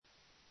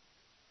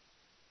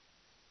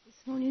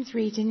This morning's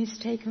reading is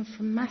taken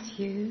from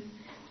Matthew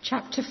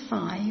chapter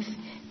 5,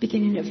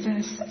 beginning at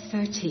verse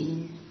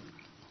 13.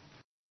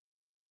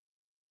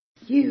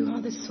 You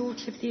are the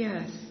salt of the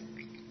earth,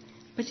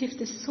 but if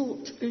the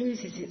salt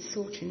loses its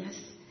saltiness,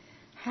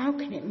 how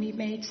can it be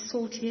made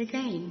salty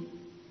again?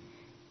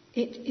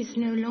 It is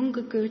no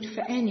longer good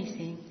for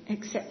anything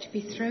except to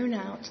be thrown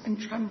out and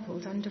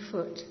trampled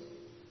underfoot.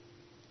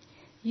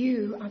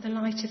 You are the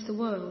light of the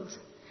world.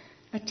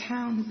 A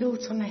town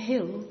built on a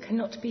hill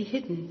cannot be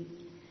hidden.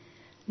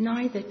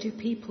 Neither do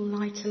people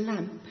light a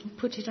lamp and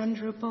put it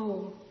under a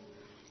bowl.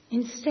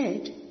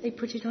 Instead, they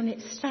put it on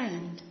its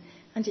stand,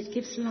 and it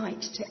gives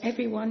light to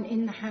everyone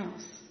in the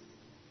house.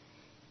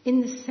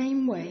 In the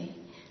same way,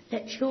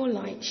 let your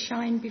light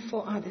shine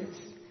before others,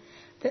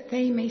 that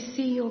they may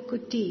see your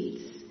good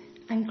deeds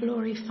and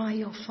glorify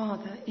your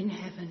Father in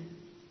heaven.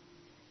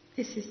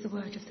 This is the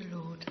word of the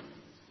Lord.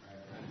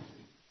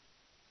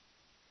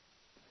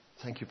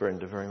 Thank you,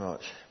 Brenda, very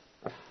much.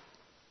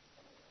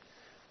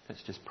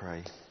 Let's just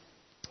pray.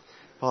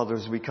 Father,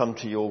 as we come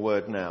to your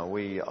word now,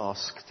 we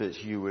ask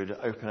that you would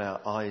open our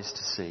eyes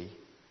to see,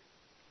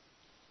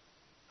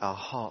 our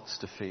hearts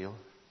to feel,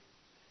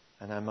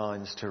 and our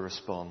minds to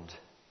respond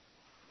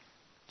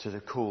to the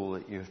call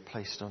that you have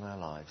placed on our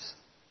lives.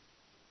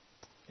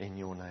 In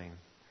your name.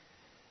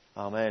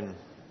 Amen.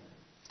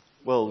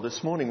 Well,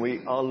 this morning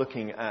we are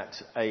looking at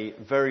a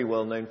very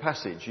well-known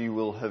passage. You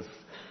will have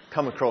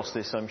come across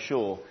this, I'm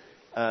sure,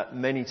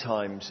 many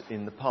times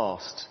in the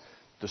past.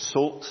 The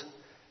salt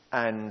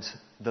and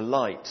the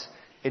light.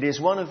 It is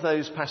one of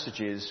those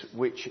passages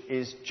which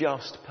is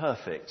just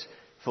perfect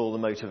for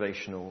the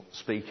motivational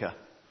speaker.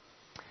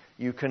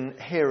 You can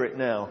hear it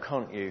now,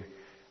 can't you?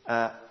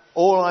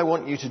 All I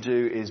want you to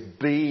do is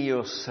be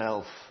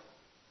yourself.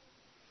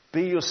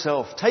 Be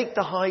yourself. Take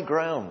the high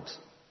ground.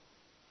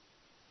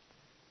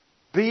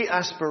 Be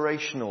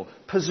aspirational.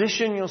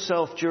 Position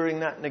yourself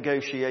during that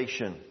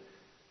negotiation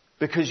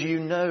because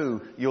you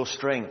know your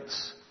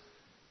strengths.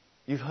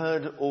 You've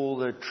heard all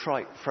the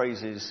trite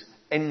phrases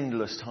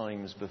endless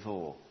times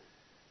before.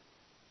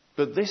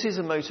 But this is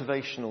a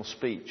motivational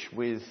speech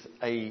with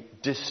a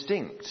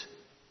distinct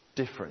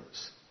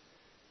difference.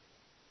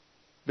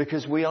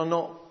 Because we are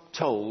not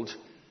told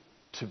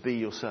to be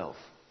yourself.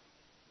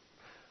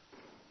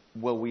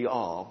 Well, we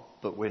are,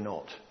 but we're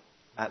not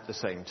at the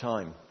same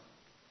time.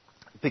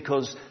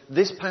 Because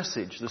this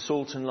passage, the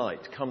Salt and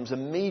Light, comes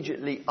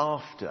immediately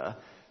after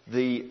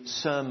the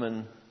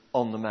Sermon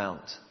on the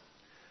Mount.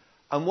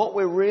 And what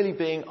we're really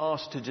being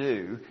asked to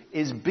do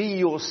is be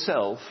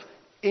yourself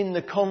in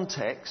the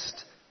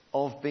context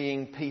of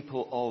being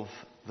people of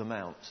the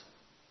Mount.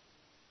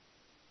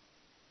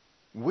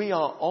 We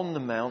are on the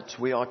Mount.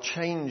 We are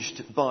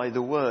changed by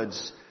the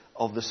words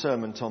of the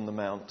Sermon on the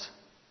Mount.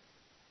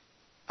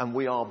 And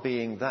we are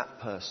being that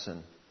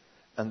person.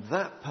 And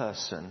that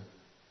person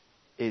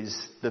is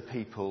the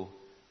people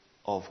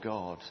of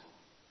God.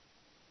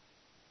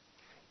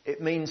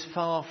 It means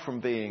far from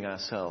being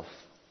ourself,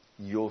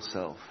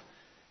 yourself.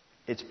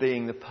 It's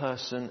being the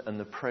person and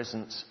the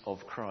presence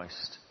of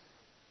Christ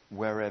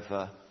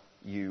wherever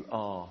you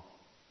are.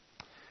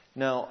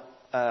 Now,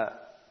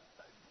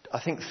 I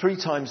think 3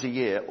 times a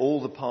year,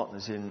 all the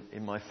partners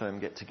in my firm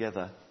get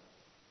together.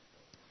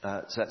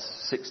 So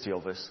that's 60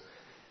 of us.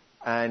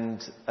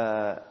 And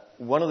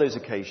one of those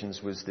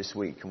occasions was this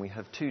week, and we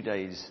have 2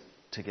 days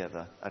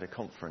together at a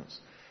conference,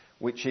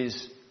 which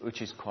is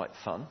quite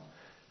fun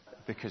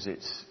because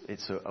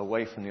it's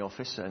away from the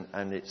office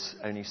and it's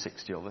only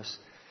 60 of us.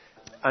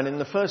 And in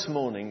the first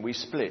morning, we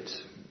split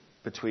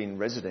between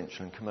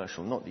residential and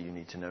commercial. Not that you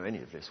need to know any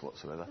of this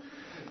whatsoever.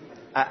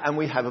 And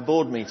we have a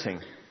board meeting.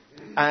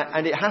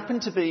 And it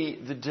happened to be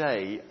the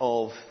day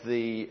of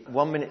the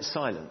 1-minute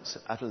silence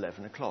at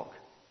 11 o'clock.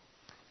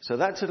 So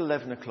that's at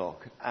 11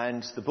 o'clock,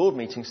 and the board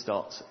meeting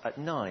starts at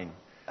 9.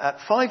 At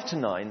 5 to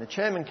 9, the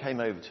chairman came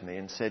over to me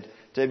and said,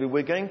 David,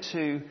 we're going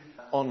to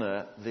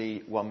honour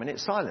the 1-minute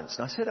silence.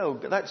 And I said, oh,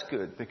 that's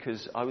good,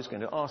 because I was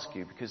going to ask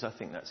you, because I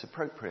think that's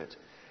appropriate.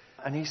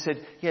 And he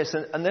said, yes,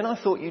 and then I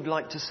thought you'd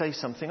like to say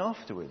something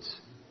afterwards.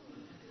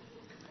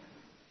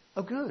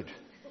 Oh, good.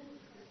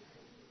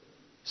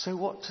 So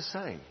what to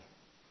say?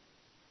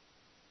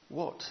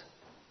 What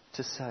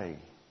to say?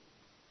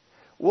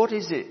 What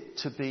is it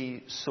to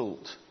be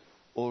salt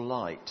or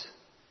light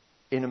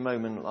in a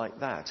moment like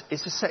that?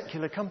 It's a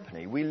secular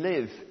company. We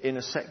live in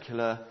a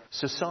secular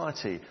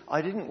society.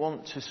 I didn't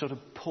want to sort of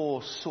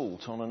pour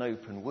salt on an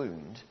open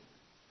wound,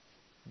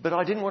 but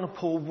I didn't want to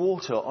pour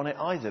water on it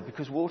either,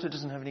 because water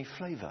doesn't have any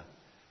flavour.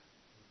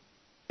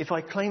 If I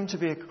claim to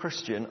be a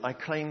Christian, I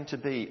claim to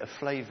be a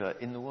flavour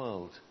in the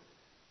world.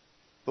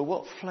 But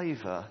what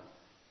flavour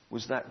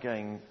was that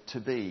going to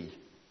be?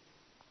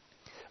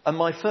 And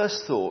my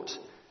first thought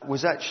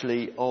was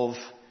actually of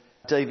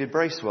David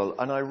Bracewell,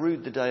 and I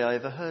rued the day I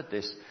ever heard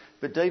this.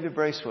 But David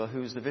Bracewell,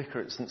 who was the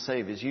vicar at St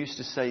Saviour's, used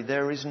to say,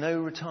 there is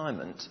no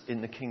retirement in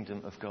the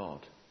kingdom of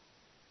God.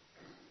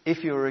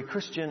 If you're a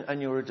Christian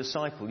and you're a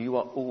disciple, you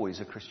are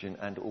always a Christian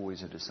and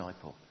always a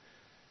disciple.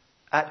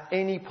 At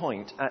any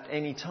point, at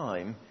any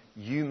time,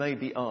 you may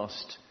be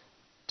asked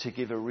to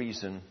give a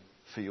reason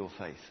for your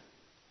faith.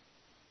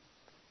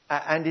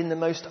 And in the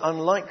most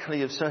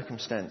unlikely of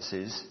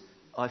circumstances,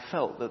 I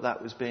felt that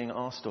that was being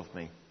asked of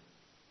me.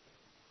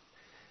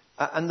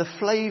 And the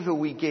flavour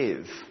we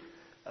give,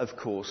 of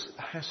course,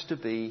 has to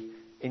be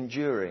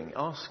enduring.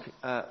 Ask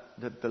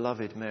the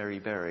beloved Mary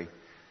Berry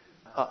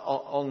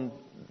on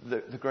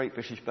the Great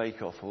British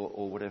Bake Off,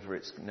 or whatever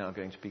it's now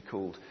going to be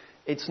called.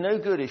 It's no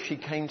good if she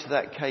came to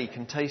that cake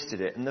and tasted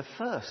it, and the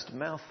first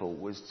mouthful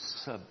was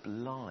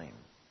sublime.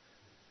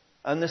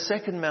 And the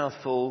second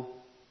mouthful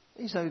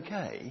is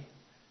okay,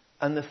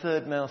 and the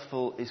third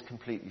mouthful is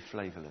completely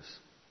flavourless.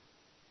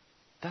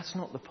 That's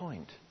not the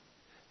point.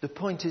 The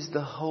point is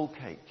the whole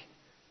cake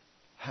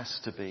has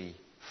to be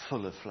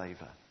full of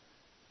flavour.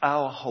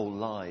 Our whole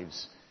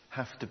lives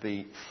have to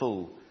be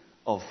full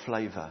of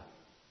flavour.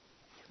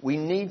 We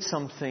need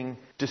something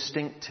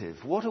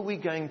distinctive. What are we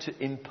going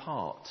to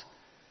impart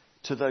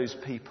to those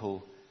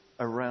people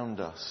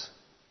around us?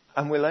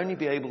 And we'll only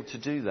be able to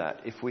do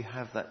that if we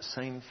have that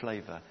same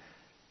flavour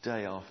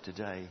day after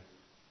day.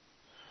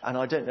 And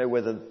I don't know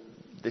whether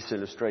this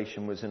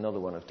illustration was another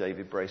one of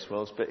David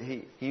Bracewell's, but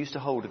he used to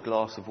hold a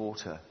glass of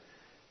water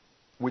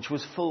which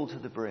was full to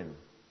the brim.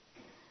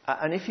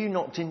 And if you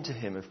knocked into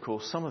him, of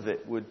course, some of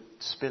it would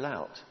spill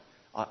out.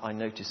 I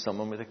noticed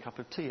someone with a cup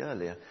of tea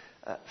earlier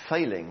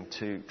failing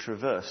to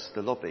traverse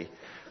the lobby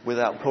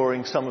without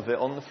pouring some of it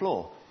on the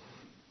floor.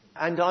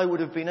 And I would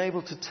have been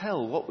able to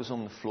tell what was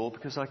on the floor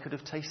because I could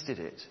have tasted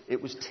it.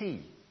 It was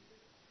tea.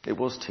 It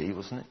was tea,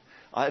 wasn't it?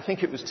 I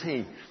think it was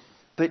tea.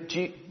 But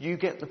you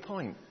get the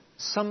point.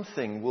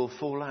 Something will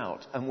fall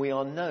out, and we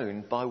are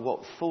known by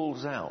what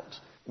falls out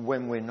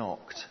when we're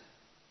knocked.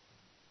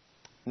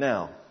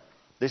 Now,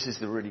 this is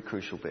the really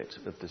crucial bit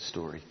of the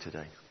story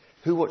today.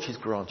 Who watches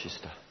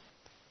Grantchester?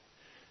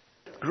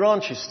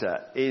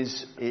 Grantchester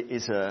is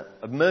a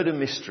murder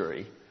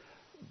mystery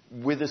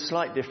with a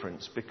slight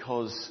difference,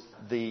 because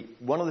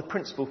one of the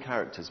principal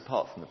characters,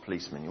 apart from the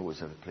policeman, you always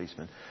have a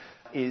policeman,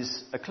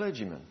 is a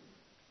clergyman.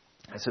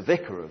 It's a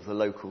vicar of the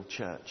local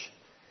church.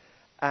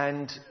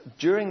 And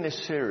during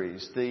this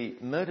series, the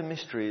murder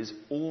mystery has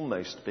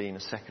almost been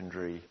a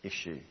secondary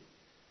issue.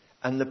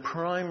 And the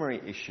primary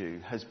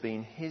issue has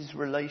been his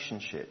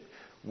relationship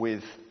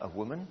with a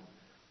woman,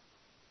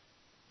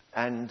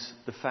 and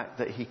the fact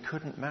that he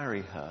couldn't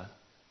marry her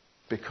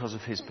because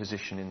of his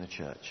position in the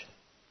church.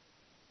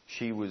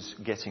 She was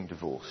getting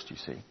divorced, you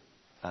see.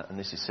 And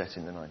this is set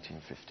in the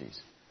 1950s.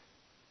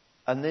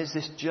 And there's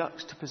this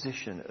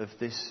juxtaposition of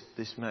this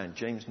man,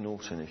 James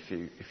Norton,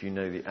 if you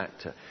know the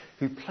actor,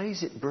 who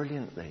plays it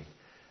brilliantly.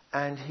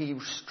 And he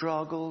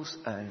struggles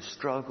and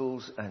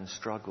struggles and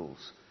struggles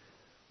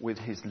with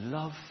his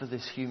love for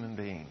this human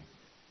being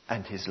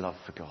and his love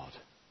for God.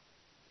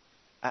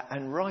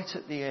 And right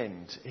at the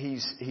end,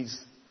 he's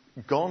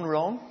gone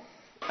wrong,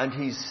 and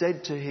he's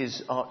said to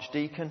his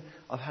archdeacon,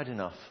 "I've had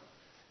enough.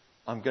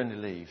 I'm going to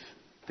leave.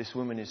 This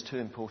woman is too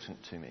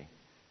important to me."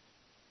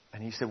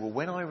 And he said, "Well,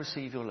 when I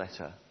receive your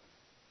letter,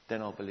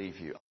 then I'll believe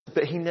you."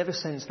 But he never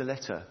sends the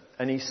letter.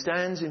 And he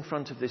stands in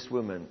front of this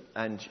woman,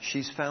 and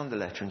she's found the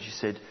letter, and she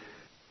said,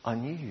 "I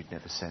knew you'd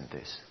never sent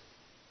this."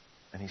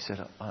 And he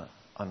said,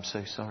 "I'm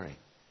so sorry.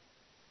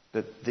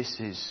 But this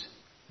is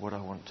what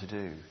I want to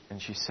do."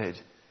 And she said,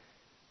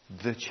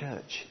 "The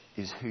church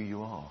is who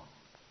you are.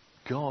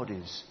 God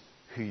is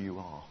who you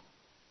are."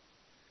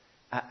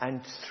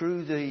 And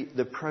through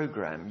the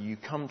programme, you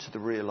come to the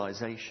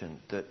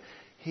realisation that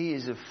he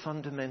is of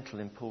fundamental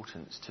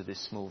importance to this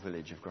small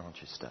village of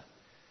Grantchester.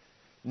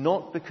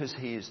 Not because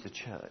he is the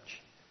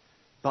church,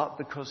 but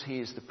because he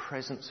is the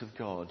presence of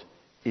God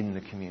in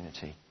the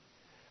community.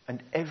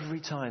 And every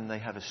time they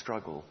have a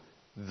struggle,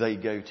 they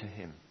go to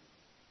him.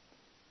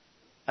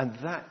 And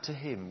that to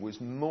him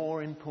was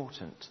more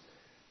important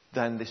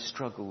than this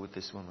struggle with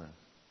this woman.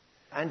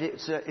 And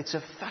it's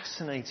a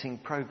fascinating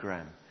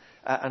programme.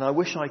 And I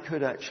wish I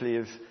could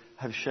actually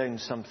have shown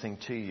something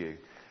to you.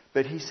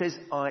 But he says,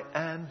 "I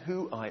am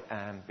who I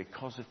am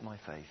because of my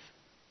faith."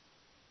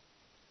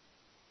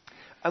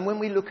 And when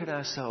we look at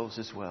ourselves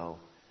as well,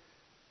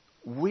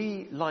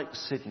 we, like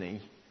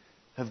Sydney,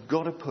 have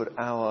got to put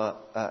our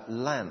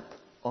lamp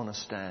on a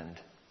stand.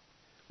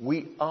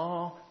 We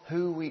are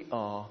who we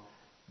are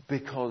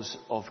because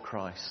of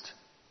Christ.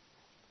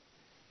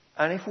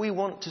 And if we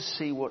want to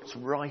see what's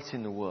right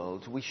in the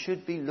world, we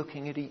should be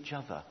looking at each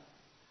other.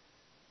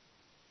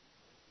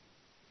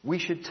 We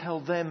should tell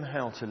them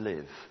how to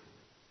live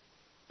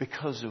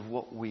because of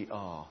what we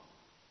are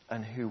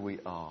and who we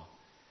are.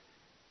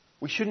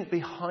 We shouldn't be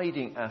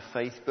hiding our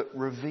faith, but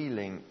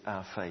revealing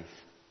our faith.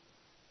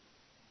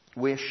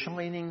 We're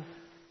shining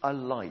a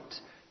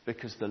light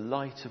because the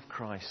light of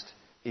Christ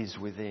is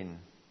within.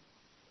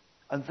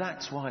 And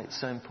that's why it's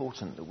so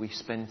important that we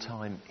spend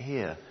time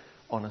here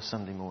on a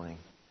Sunday morning.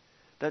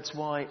 That's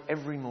why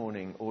every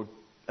morning, or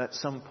at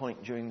some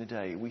point during the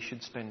day, we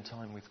should spend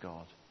time with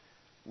God,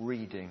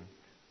 reading,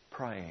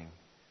 praying,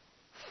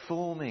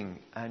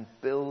 forming and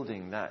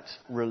building that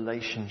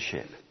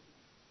relationship.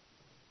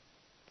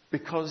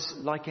 Because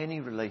like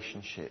any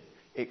relationship,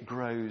 it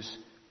grows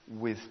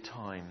with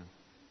time.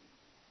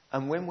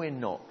 And when we're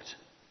knocked,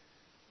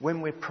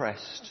 when we're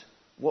pressed,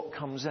 what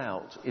comes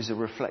out is a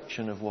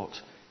reflection of what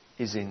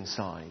is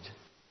inside.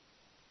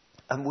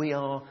 And we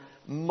are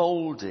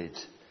moulded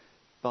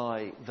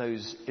by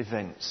those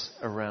events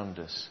around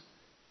us.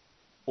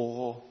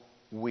 Or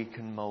we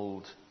can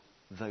mould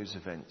those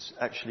events.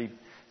 Actually,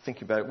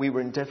 thinking about it, we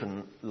were in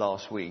Devon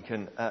last week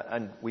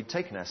and we'd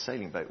taken our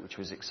sailing boat, which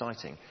was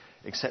exciting,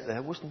 except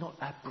there was not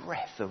a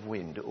breath of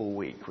wind all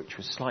week, which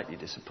was slightly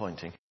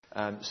disappointing.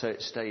 So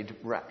it stayed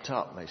wrapped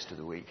up most of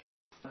the week.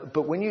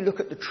 But when you look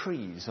at the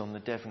trees on the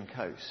Devon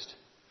coast,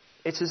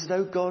 it's as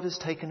though God has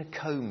taken a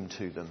comb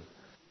to them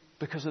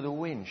because of the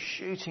wind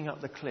shooting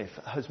up the cliff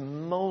has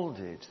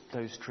moulded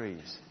those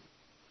trees.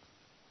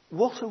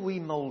 What are we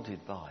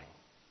moulded by?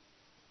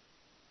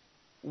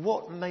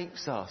 What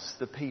makes us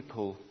the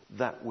people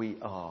that we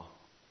are?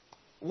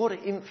 What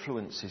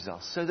influences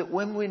us so that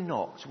when we're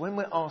knocked, when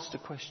we're asked a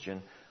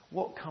question,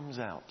 what comes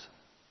out?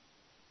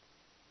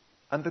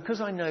 And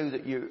because I know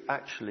that you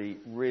actually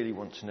really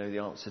want to know the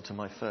answer to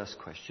my first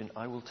question,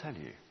 I will tell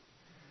you.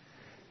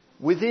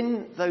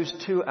 Within those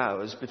 2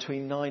 hours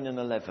between 9 and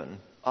 11,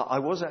 I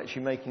was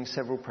actually making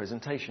several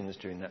presentations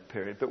during that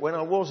period. But when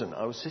I wasn't,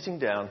 I was sitting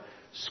down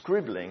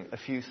scribbling a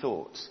few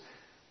thoughts.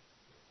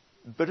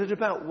 But at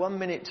about 1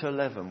 minute to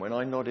 11, when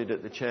I nodded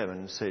at the chairman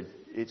and said,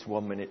 it's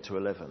 1 minute to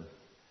 11,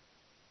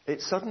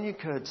 it suddenly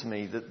occurred to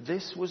me that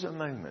this was a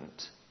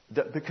moment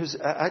that, because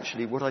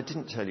actually what I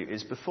didn't tell you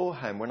is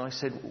beforehand when I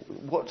said,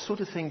 what sort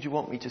of thing do you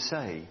want me to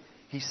say?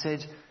 He said,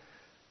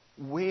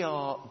 we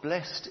are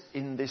blessed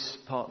in this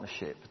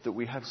partnership that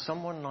we have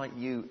someone like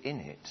you in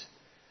it.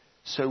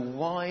 So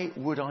why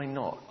would I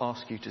not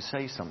ask you to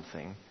say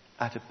something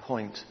at a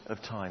point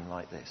of time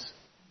like this?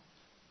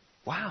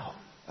 Wow,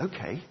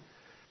 okay.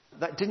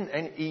 That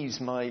didn't ease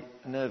my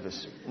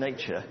nervous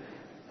nature.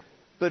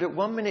 But at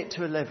 1 minute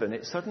to 11,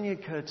 it suddenly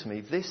occurred to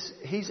me,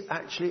 he's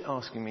actually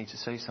asking me to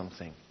say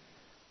something.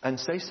 And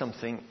say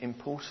something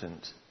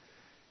important.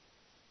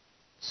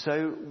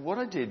 So what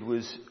I did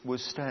was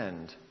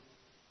stand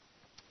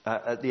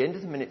at the end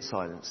of the minute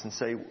silence and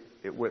say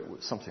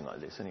something like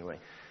this anyway.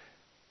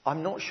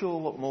 I'm not sure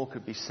what more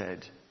could be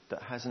said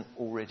that hasn't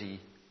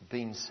already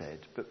been said,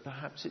 but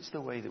perhaps it's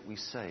the way that we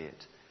say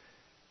it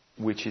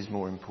which is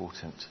more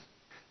important.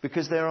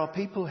 Because there are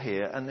people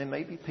here, and there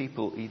may be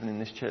people even in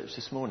this church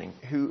this morning,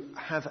 who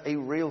have a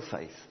real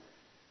faith.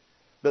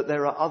 But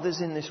there are others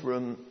in this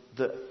room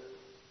that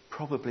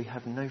probably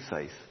have no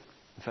faith.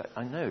 In fact,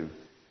 I know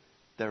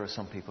there are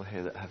some people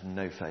here that have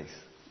no faith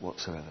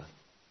whatsoever.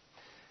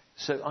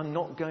 So I'm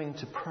not going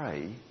to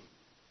pray.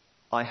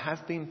 I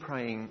have been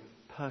praying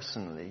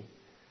personally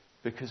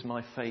because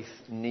my faith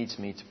needs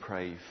me to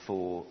pray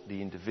for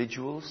the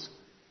individuals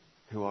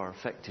who are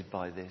affected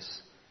by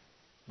this,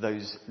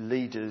 those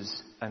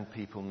leaders and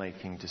people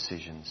making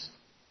decisions.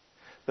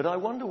 But I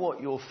wonder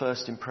what your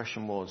first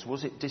impression was.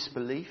 Was it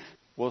disbelief?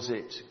 Was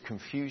it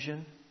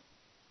confusion?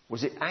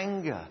 Was it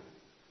anger?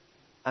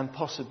 And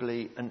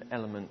possibly an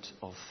element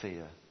of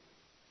fear?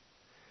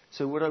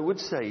 So what I would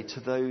say to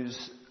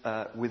those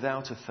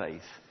without a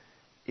faith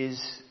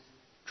is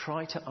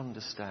try to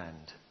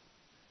understand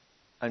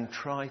and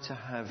try to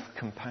have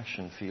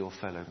compassion for your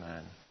fellow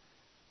man.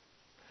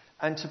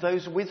 And to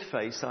those with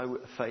faith,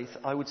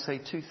 I would say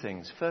two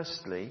things.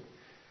 Firstly,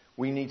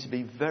 we need to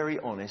be very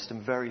honest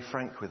and very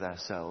frank with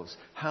ourselves.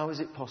 How is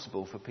it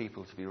possible for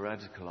people to be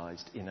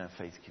radicalized in our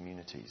faith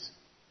communities?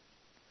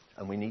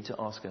 And we need to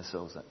ask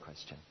ourselves that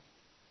question.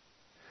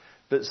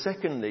 But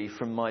secondly,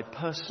 from my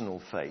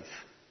personal faith,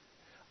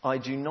 I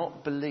do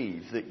not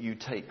believe that you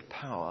take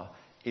power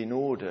in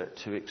order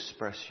to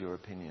express your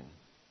opinion.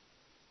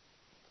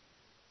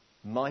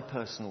 My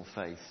personal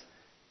faith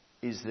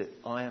is that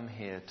I am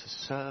here to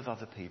serve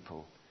other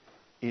people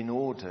in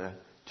order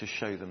to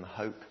show them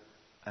hope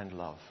and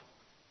love.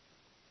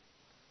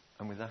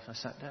 And with that, I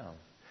sat down.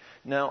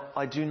 Now,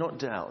 I do not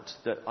doubt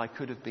that I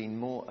could have been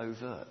more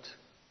overt.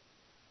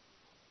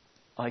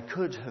 I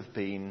could have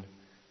been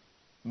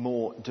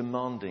more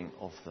demanding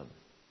of them.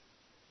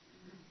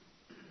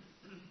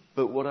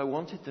 But what I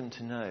wanted them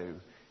to know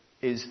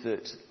is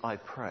that I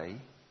pray,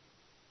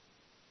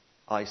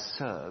 I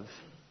serve,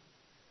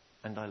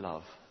 and I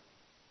love.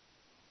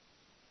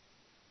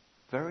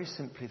 Very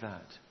simply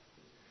that.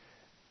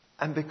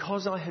 And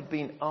because I had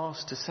been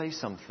asked to say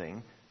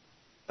something,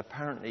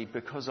 apparently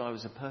because I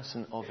was a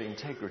person of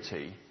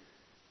integrity,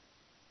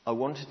 I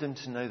wanted them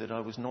to know that I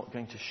was not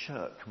going to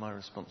shirk my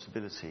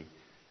responsibility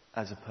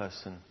as a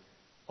person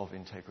of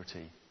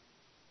integrity,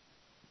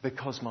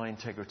 because my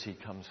integrity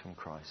comes from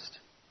Christ.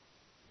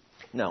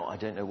 Now, I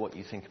don't know what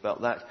you think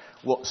about that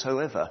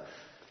whatsoever,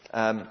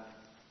 but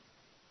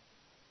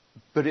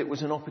it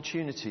was an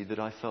opportunity that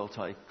I felt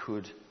I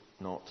could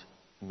not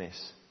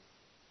miss.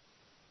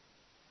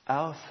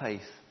 Our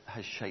faith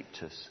has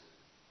shaped us.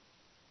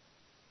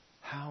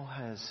 How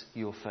has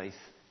your faith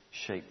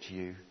shaped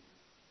you?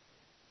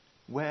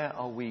 Where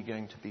are we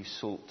going to be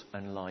salt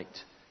and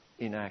light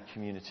in our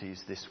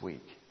communities this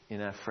week,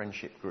 in our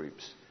friendship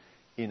groups,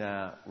 in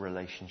our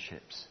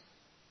relationships?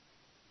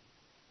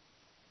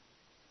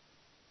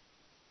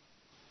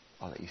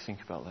 I'll let you think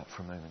about that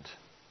for a moment.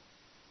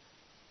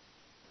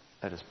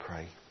 Let us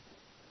pray.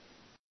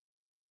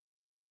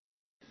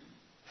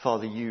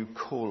 Father, you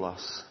call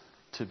us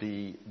to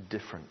be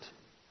different.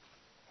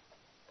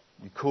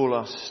 You call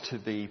us to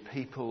be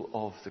people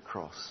of the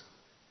cross,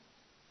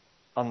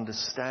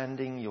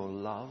 understanding your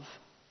love,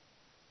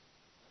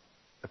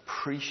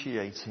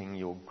 appreciating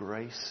your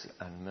grace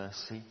and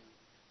mercy,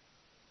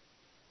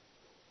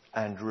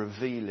 and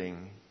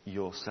revealing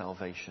your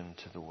salvation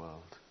to the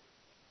world.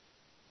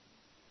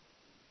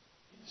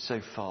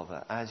 So,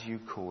 Father, as you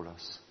call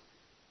us,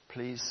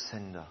 please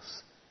send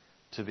us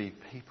to be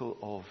people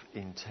of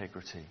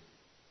integrity,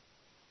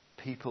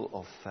 people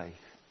of faith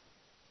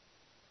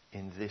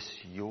in this,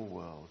 your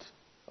world,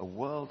 a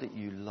world that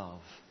you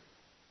love,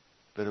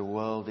 but a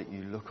world that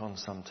you look on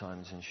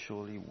sometimes and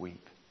surely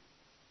weep.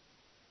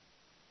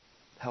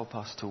 Help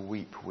us to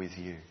weep with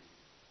you,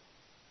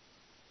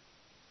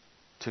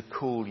 to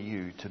call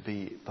you to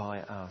be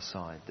by our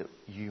side, that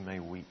you may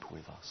weep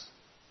with us.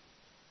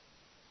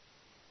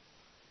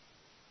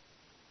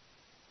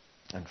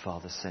 And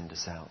Father, send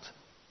us out,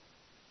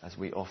 as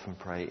we often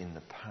pray, in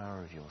the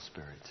power of your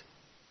Spirit,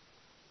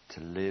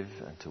 to live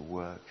and to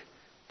work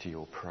to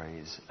your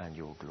praise and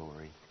your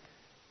glory,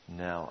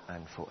 now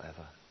and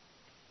forever.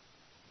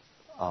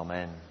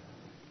 Amen.